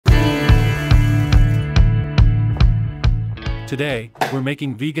Today, we're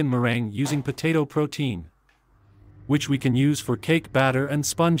making vegan meringue using potato protein, which we can use for cake batter and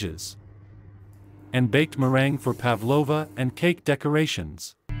sponges, and baked meringue for pavlova and cake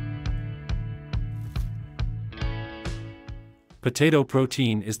decorations. Potato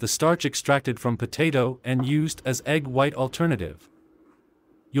protein is the starch extracted from potato and used as egg white alternative.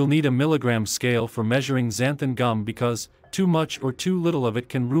 You'll need a milligram scale for measuring xanthan gum because too much or too little of it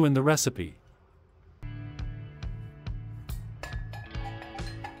can ruin the recipe.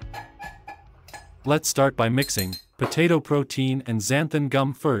 Let's start by mixing potato protein and xanthan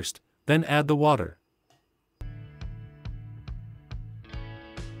gum first, then add the water.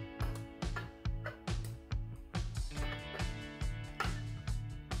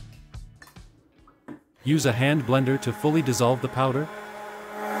 Use a hand blender to fully dissolve the powder.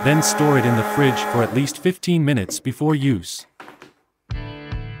 Then store it in the fridge for at least 15 minutes before use.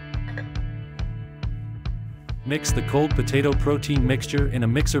 Mix the cold potato protein mixture in a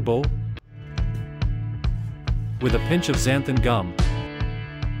mixer bowl with a pinch of xanthan gum.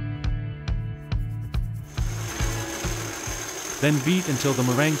 Then beat until the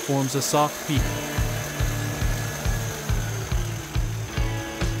meringue forms a soft peak.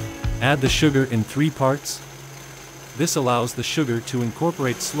 Add the sugar in 3 parts. This allows the sugar to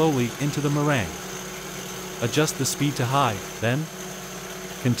incorporate slowly into the meringue. Adjust the speed to high, then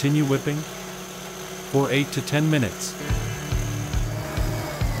continue whipping for 8 to 10 minutes.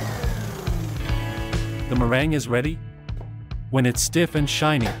 The meringue is ready when it's stiff and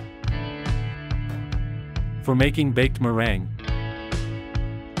shiny. For making baked meringue,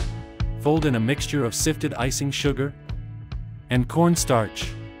 fold in a mixture of sifted icing sugar and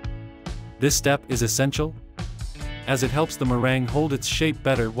cornstarch. This step is essential, as it helps the meringue hold its shape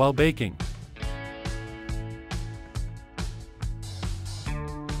better while baking.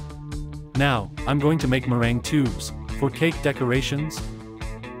 Now, I'm going to make meringue tubes for cake decorations,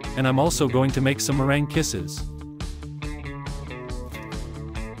 and I'm also going to make some meringue kisses.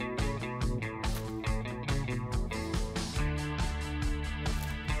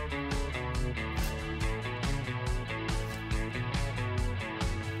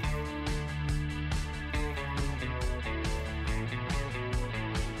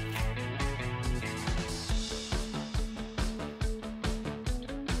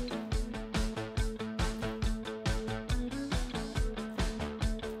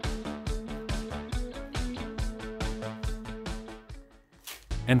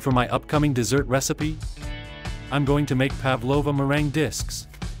 And for my upcoming dessert recipe, I'm going to make pavlova meringue discs.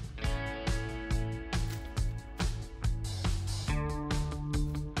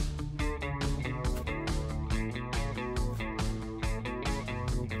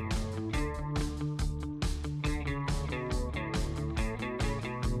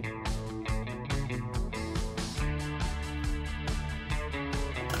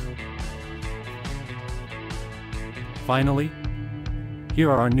 Finally, here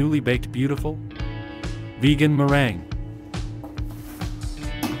are our newly baked beautiful vegan meringue.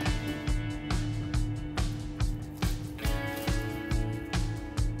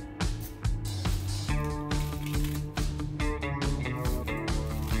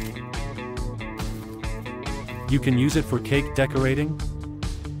 You can use it for cake decorating,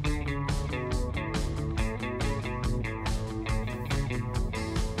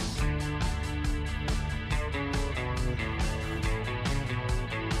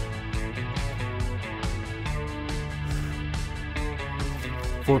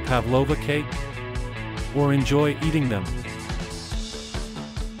 for pavlova cake, or enjoy eating them.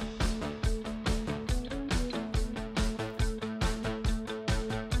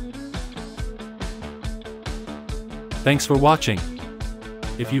 Thanks for watching.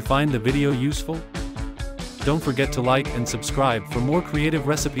 If you find the video useful, don't forget to like and subscribe for more creative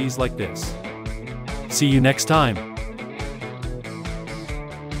recipes like this. See you next time.